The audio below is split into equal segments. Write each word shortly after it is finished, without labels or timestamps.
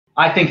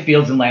I think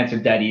Fields and Lance are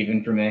dead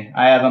even for me.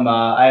 I have them.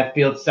 I have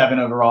Fields 7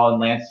 overall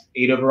and Lance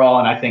 8 overall,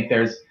 and I think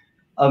there's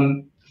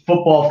a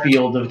football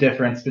field of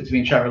difference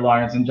between Trevor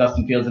Lawrence and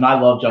Justin Fields, and I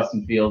love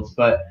Justin Fields,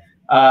 but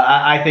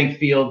I think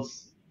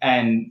Fields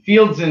and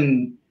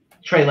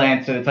Trey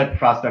Lance are the type of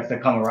prospects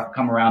that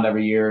come around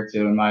every year or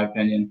two, in my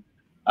opinion.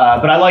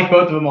 But I like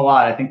both of them a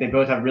lot. I think they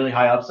both have really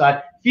high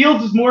upside.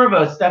 Fields is more of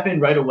a step in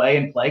right away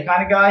and play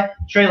kind of guy.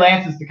 Trey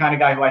Lance is the kind of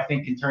guy who I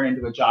think can turn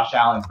into a Josh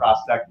Allen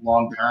prospect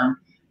long term.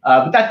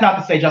 But that's not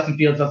to say Justin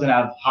Fields doesn't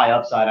have high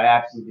upside. I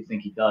absolutely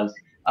think he does.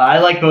 I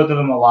like both of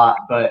them a lot,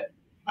 but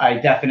I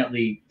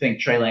definitely think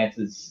Trey Lance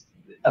is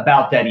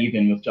about dead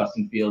even with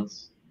Justin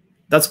Fields.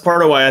 That's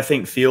part of why I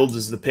think Fields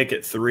is the pick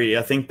at 3.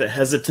 I think the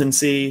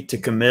hesitancy to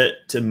commit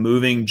to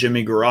moving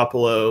Jimmy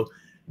Garoppolo,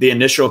 the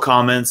initial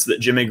comments that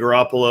Jimmy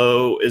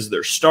Garoppolo is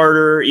their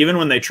starter, even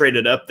when they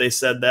traded up, they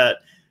said that,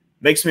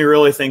 makes me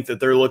really think that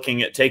they're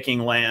looking at taking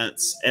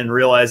Lance and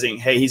realizing,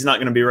 hey, he's not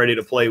going to be ready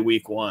to play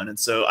week 1. And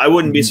so I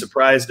wouldn't be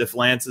surprised if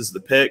Lance is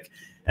the pick,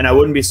 and I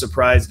wouldn't be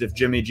surprised if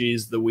Jimmy G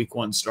is the week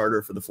 1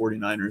 starter for the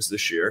 49ers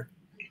this year.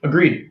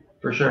 Agreed,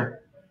 for sure.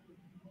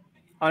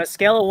 On a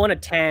scale of 1 to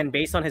 10,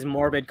 based on his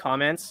morbid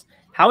comments,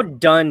 how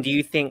done do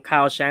you think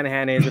Kyle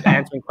Shanahan is with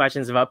answering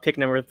questions about pick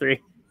number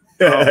 3?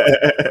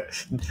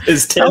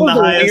 Is 10 the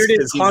highest? The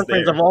weirdest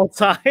conference of all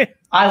time.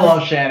 I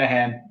love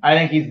Shanahan. I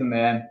think he's the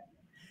man.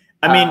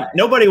 I mean,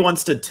 nobody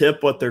wants to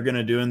tip what they're going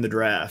to do in the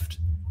draft.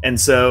 And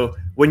so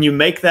when you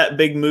make that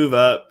big move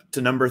up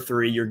to number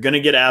 3, you're going to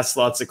get asked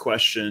lots of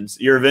questions.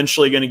 You're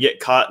eventually going to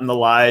get caught in the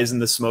lies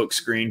and the smoke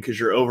screen because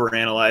you're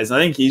overanalyzing. I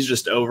think he's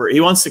just over.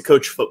 He wants to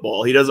coach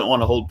football. He doesn't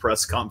want to hold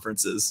press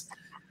conferences.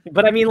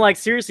 But I mean, like,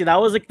 seriously,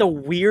 that was like the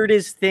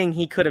weirdest thing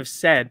he could have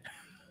said.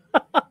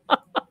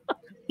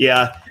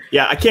 Yeah,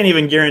 I can't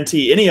even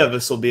guarantee any of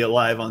us will be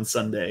alive on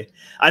Sunday.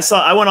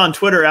 I went on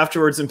Twitter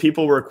afterwards and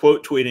people were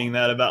quote tweeting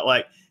that about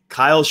like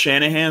Kyle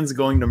Shanahan's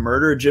going to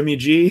murder Jimmy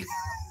G.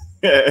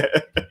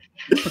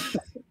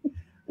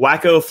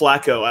 Wacko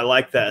Flacco, I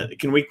like that.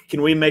 Can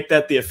we make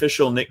that the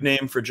official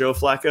nickname for Joe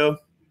Flacco?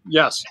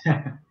 Yes.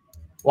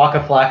 Waka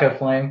Flacco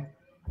Flame.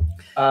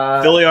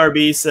 Philly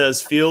RB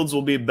says Fields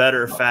will be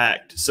better.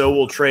 Fact. So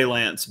will Trey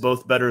Lance.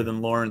 Both better than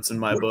Lawrence in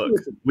my book.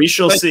 We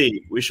shall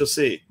see. We shall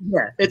see.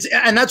 Yeah,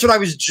 and that's what I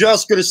was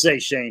just going to say,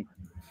 Shane.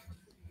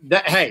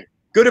 That hey,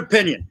 good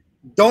opinion.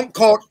 Don't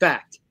call it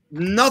fact.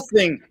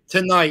 Nothing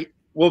tonight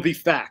will be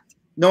fact.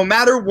 No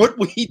matter what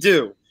we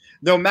do,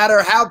 no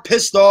matter how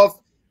pissed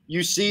off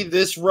you see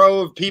this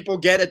row of people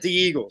get at the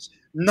Eagles,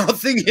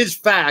 nothing is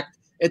fact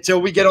until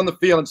we get on the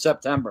field in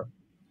September.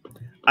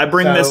 I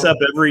bring this up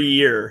every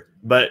year,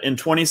 but in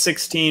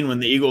 2016, when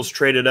the Eagles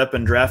traded up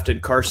and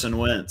drafted Carson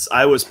Wentz,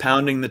 I was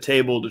pounding the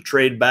table to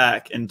trade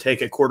back and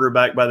take a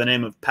quarterback by the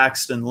name of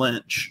Paxton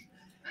Lynch.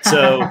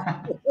 So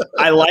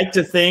I like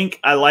to think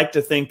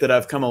that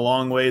I've come a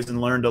long ways and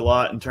learned a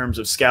lot in terms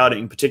of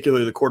scouting,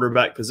 particularly the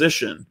quarterback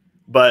position.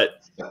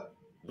 But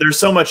there's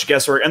so much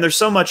guesswork, and there's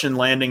so much in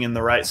landing in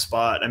the right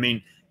spot. I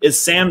mean, is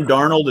Sam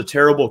Darnold a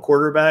terrible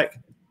quarterback?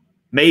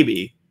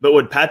 Maybe. But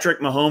would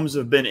Patrick Mahomes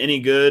have been any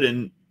good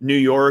in New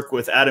York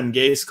with Adam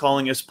Gase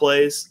calling his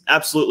plays?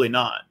 Absolutely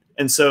not.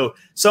 And so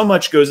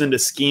much goes into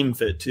scheme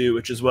fit too,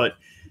 which is what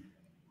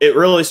it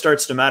really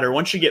starts to matter.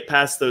 Once you get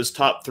past those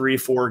top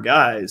 3-4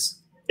 guys,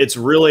 it's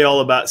really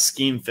all about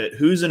scheme fit.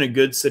 Who's in a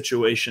good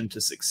situation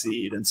to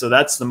succeed? And so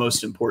that's the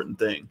most important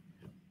thing.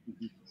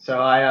 So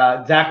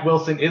Zach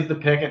Wilson is the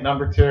pick at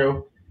number 2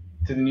 to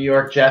the New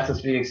York Jets,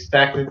 as we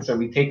expected. So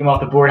we take him off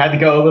the board. Had to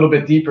go a little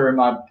bit deeper in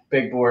my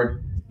big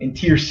board in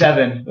tier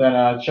 7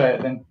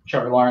 than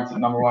Trevor Lawrence at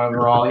number 1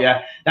 overall.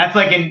 Yeah, that's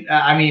like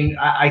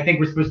I think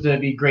we're supposed to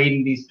be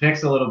grading these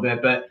picks a little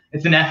bit, but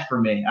it's an F for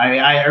me.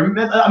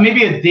 I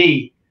maybe a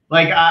D.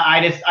 Like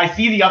I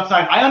see the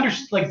upside. I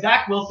understand like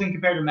Zach Wilson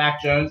compared to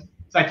Mac Jones.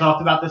 So I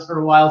talked about this for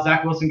a while.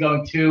 Zach Wilson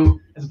going 2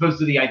 as opposed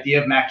to the idea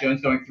of Mac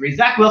Jones going 3.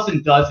 Zach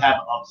Wilson does have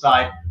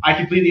upside. I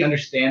completely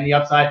understand the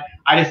upside.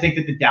 I just think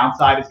that the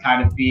downside is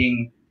kind of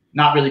being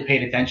not really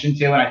paid attention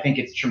to, and I think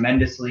it's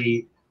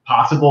tremendously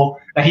possible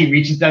that he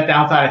reaches that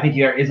downside. I think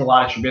there is a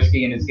lot of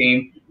Trubisky in his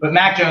game, but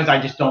Mac Jones,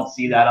 I just don't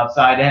see that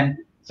upside in.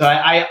 So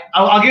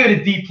I'll give it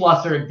a D+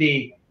 or a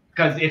D,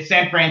 because if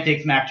San Fran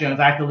takes Mac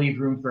Jones, I have to leave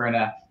room for an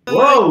F.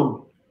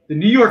 Whoa, the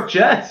New York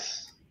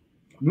Jets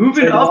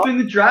moving up in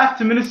the draft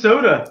to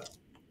Minnesota.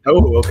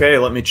 Oh, okay.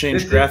 Let me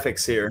change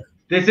graphics here.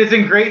 This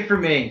isn't great for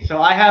me.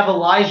 So I have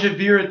Alijah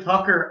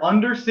Vera-Tucker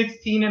under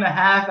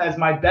 16.5 as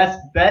my best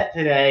bet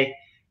today.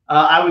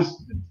 I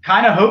was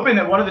kind of hoping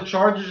that one of the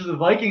Chargers or the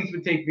Vikings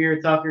would take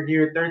Vera-Tucker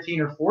here at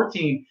 13 or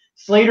 14.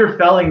 Slater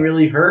Felling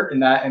really hurt in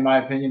my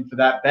opinion, for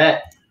that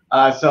bet.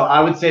 So I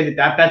would say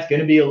that bet's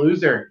going to be a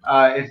loser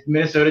if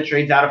Minnesota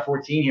trades out of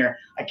 14 here.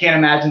 I can't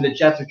imagine the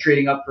Jets are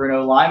trading up for an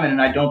O-lineman,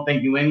 and I don't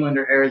think New England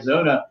or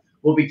Arizona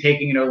will be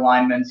taking an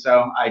O-lineman.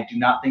 So I do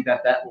not think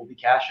that bet will be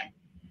cashing.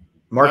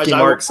 Marky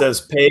Mark says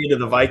pay to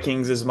the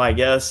Vikings is my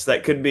guess.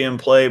 That could be in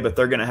play, but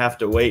they're going to have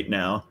to wait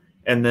now.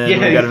 And then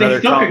we got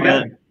another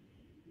comment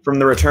from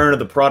the return of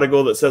the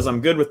prodigal that says,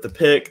 I'm good with the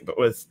pick, but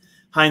with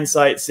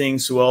hindsight, seeing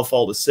Sewell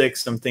fall to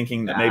 6th, I'm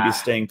thinking that maybe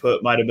staying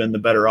put might have been the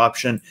better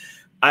option.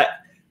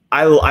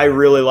 I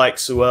really like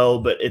Sewell,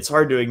 but it's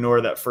hard to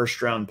ignore that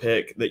first-round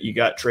pick that you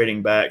got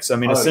trading back. So, I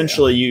mean,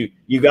 essentially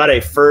you got a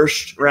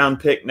first-round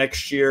pick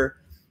next year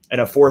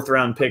and a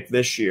 4th-round pick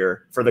this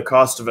year for the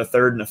cost of a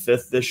 3rd and a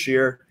 5th this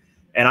year.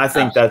 And I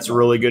think that's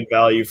really good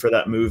value for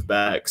that move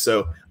back.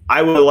 So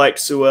I would have liked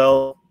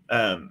Sewell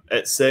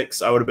at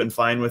 6. I would have been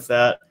fine with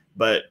that,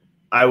 but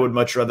I would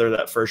much rather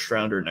that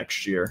first-rounder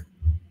next year.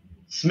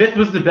 Smith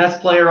was the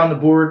best player on the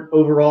board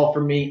overall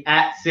for me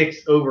at 6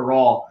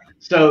 overall.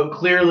 So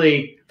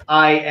clearly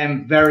I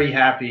am very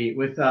happy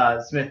with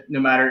Smith, no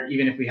matter,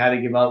 even if we had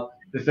to give up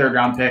the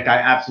 3rd-round pick. I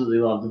absolutely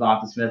love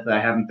Devonta Smith. I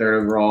have him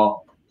 3rd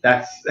overall.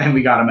 And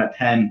we got him at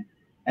 10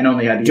 and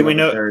only had to give up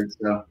the 3rd.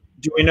 So.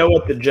 Do we know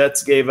what the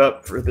Jets gave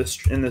up for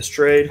this in this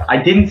trade? I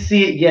didn't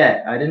see it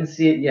yet.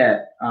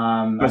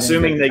 I'm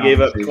assuming they gave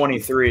up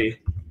 23.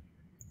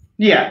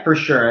 Yeah, for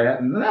sure.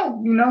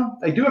 Well,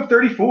 they do have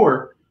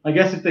 34. I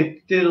guess if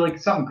they did like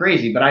something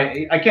crazy, but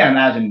I can't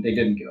imagine they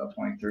didn't give up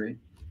 23.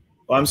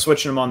 Well, I'm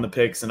switching them on the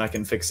picks, and I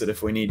can fix it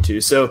if we need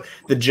to. So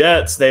the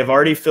Jets, they've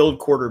already filled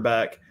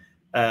quarterback.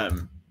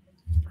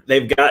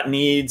 They've got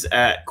needs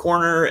at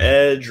corner,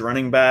 edge,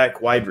 running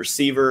back, wide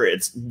receiver.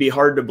 It'd be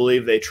hard to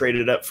believe they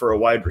traded up for a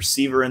wide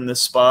receiver in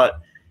this spot.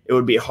 It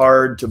would be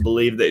hard to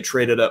believe they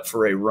traded up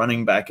for a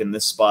running back in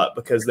this spot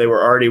because they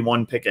were already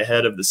 1 pick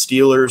ahead of the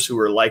Steelers, who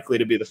were likely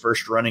to be the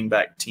first running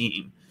back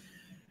team.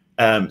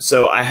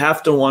 So I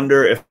have to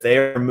wonder if they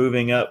are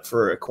moving up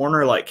for a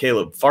corner like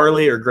Caleb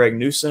Farley or Greg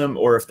Newsome,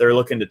 or if they're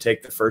looking to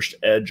take the first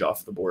edge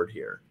off the board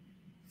here.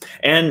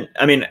 And,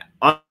 I mean,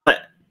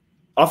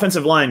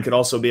 offensive line could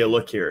also be a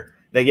look here.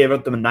 They gave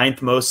up the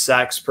 9th most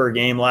sacks per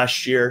game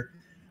last year.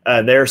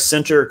 Their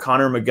center,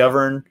 Connor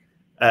McGovern,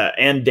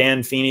 and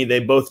Dan Feeney, they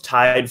both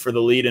tied for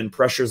the lead in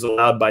pressures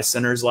allowed by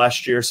centers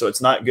last year. So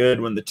it's not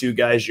good when the 2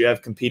 guys you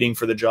have competing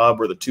for the job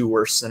were the 2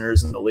 worst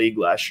centers in the league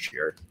last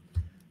year.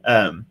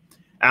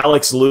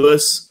 Alex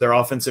Lewis, their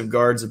offensive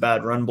guard's a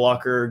bad run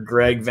blocker.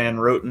 Greg Van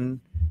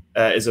Roten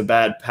is a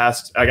bad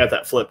pass. I got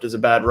that flipped as a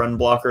bad run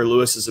blocker.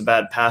 Lewis is a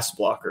bad pass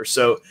blocker.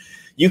 So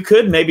you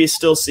could maybe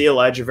still see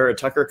Alijah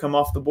Vera-Tucker come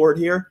off the board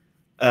here.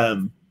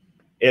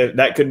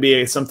 That could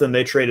be something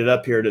they traded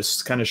up here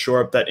to kind of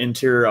shore up that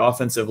interior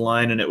offensive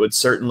line, and it would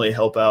certainly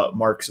help out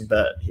Mark's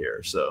bet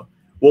here. So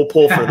we'll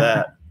pull for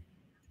that.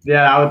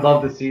 Yeah, I would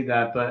love to see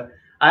that, but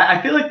I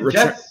feel like the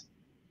Jets.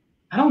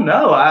 I don't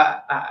know.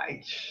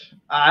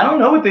 I don't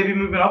know what they'd be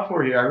moving up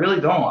for here. I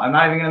really don't. I'm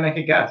not even going to make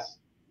a guess.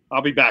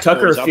 I'll be back.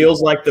 Tucker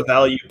feels like the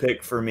value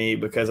pick for me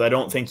because I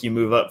don't think you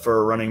move up for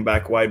a running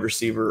back, wide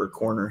receiver, or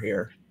corner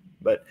here.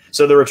 But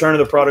so the return of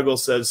the prodigal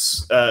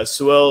says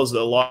Sewell is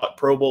a lot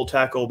Pro Bowl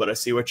tackle, but I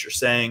see what you're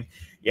saying.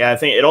 Yeah, I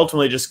think it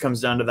ultimately just comes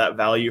down to that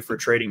value for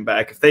trading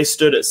back. If they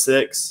stood at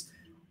 6,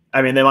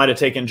 I mean, they might have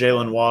taken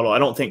Jalen Waddle. I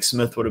don't think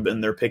Smith would have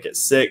been their pick at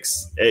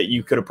 6.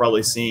 You could have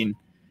probably seen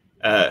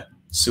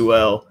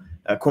Sewell.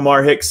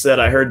 Quamar Hicks said,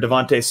 I heard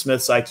Devontae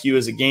Smith's IQ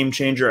is a game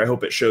changer. I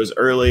hope it shows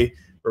early.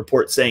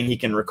 Report saying he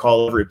can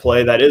recall every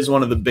play. That is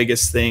one of the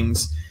biggest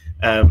things.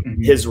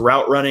 His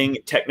route running,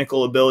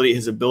 technical ability,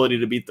 his ability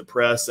to beat the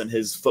press, and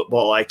his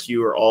football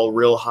IQ are all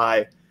real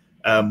high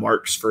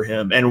marks for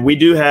him. And we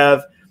do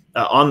have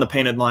on the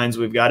Painted Lines,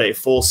 we've got a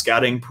full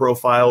scouting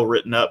profile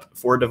written up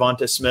for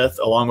Devonta Smith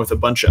along with a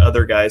bunch of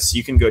other guys. So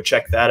you can go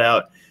check that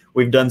out.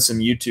 We've done some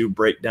YouTube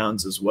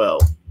breakdowns as well.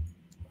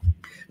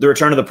 The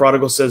return of the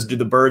prodigal says, do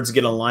the Birds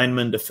get a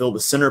lineman to fill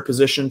the center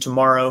position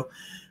tomorrow?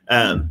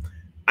 I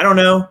don't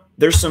know.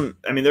 There's some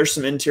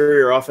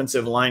interior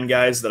offensive line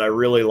guys that I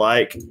really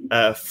like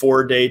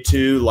for day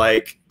 2,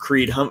 like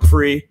Creed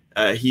Humphrey.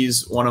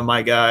 He's one of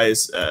my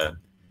guys.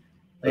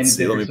 Let's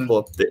see. Let me pull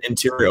up the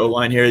interior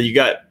O-line here. You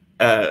got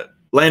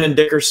Landon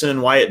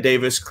Dickerson, Wyatt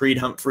Davis, Creed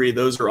Humphrey.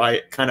 Those are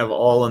kind of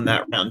all in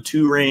that round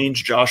 2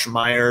 range. Josh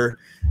Meyer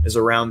is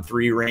a round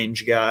 3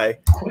 range guy.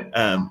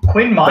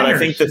 Quinn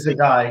Myers is a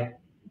guy.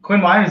 Quinn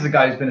Myers is a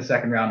guy who's been a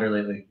second rounder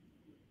lately.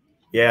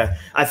 Yeah,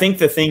 I think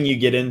the thing you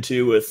get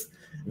into with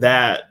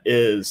that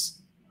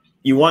is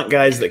you want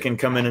guys that can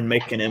come in and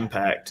make an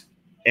impact.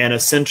 And a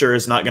center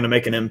is not going to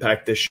make an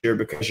impact this year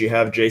because you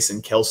have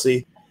Jason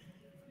Kelce.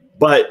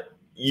 But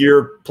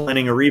you're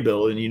planning a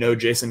rebuild, and you know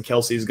Jason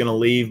Kelce is going to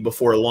leave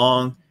before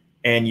long,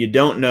 and you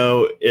don't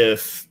know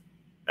if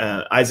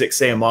Isaac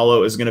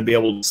Seumalo is going to be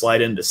able to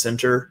slide into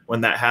center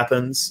when that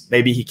happens.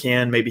 Maybe he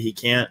can, maybe he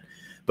can't.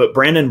 But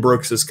Brandon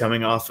Brooks is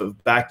coming off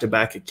of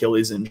back-to-back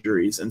Achilles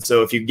injuries. And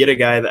so if you get a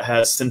guy that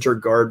has center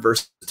guard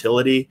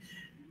versatility,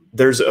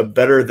 there's a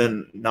better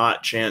than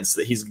not chance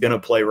that he's going to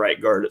play right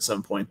guard at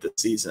some point this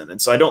season. And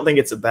so I don't think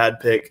it's a bad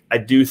pick. I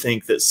do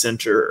think that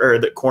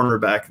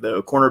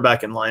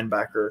cornerback and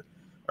linebacker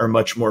are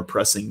much more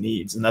pressing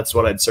needs. And that's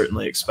what I'd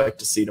certainly expect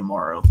to see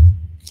tomorrow.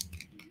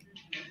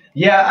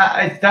 Yeah,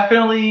 it's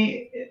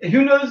definitely –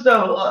 who knows,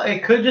 though? They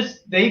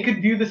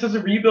could view this as a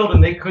rebuild,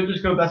 and they could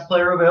just go best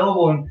player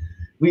available, and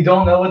we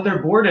don't know what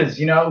their board is.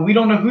 You know, we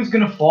don't know who's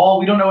going to fall.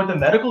 We don't know what the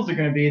medicals are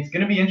going to be. It's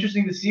going to be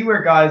interesting to see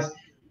where guys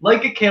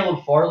like a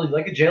Caleb Farley,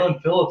 like a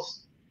Jalen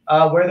Phillips,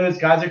 where those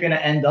guys are going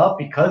to end up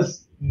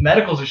because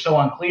medicals are so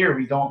unclear.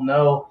 We don't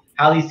know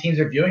how these teams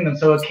are viewing them.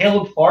 So a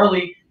Caleb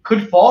Farley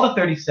could fall to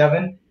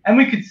 37, and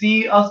we could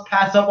see us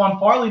pass up on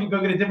Farley to go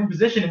get a different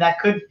position, and that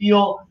could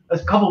feel – a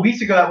couple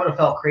weeks ago that would have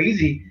felt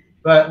crazy,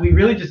 but we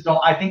really just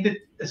don't – I think that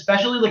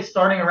especially like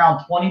starting around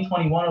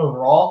 2021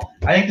 overall,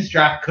 I think this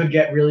draft could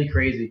get really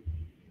crazy.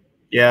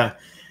 Yeah.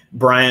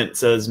 Bryant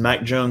says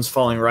Mac Jones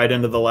falling right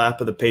into the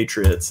lap of the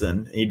Patriots,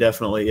 and he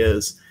definitely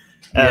is.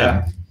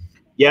 I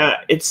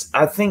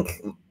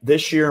think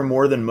this year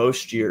more than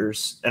most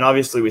years, and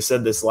obviously we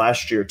said this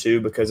last year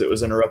too because it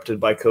was interrupted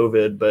by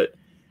COVID, but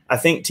I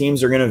think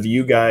teams are going to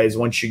view guys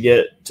once you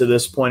get to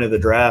this point of the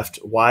draft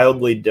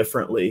wildly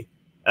differently,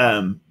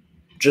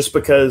 just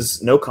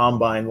because no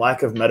combine,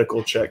 lack of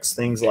medical checks,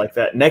 things like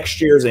that. Next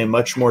year is a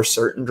much more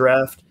certain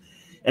draft,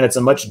 and it's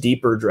a much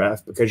deeper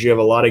draft because you have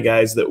a lot of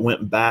guys that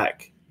went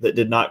back that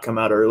did not come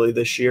out early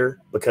this year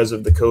because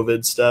of the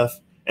COVID stuff.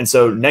 And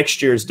so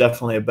next year is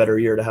definitely a better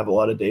year to have a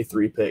lot of day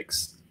 3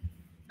 picks.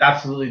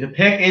 Absolutely. The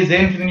pick is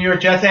in for the New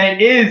York Jets,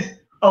 and it is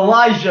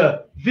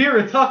Alijah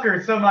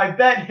Vera-Tucker. So my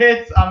bet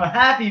hits. I'm a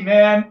happy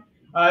man.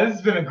 This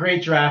has been a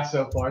great draft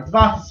so far.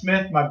 Devonta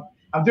Smith,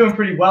 I'm doing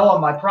pretty well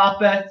on my prop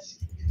bets.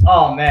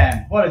 Oh,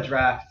 man, what a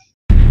draft.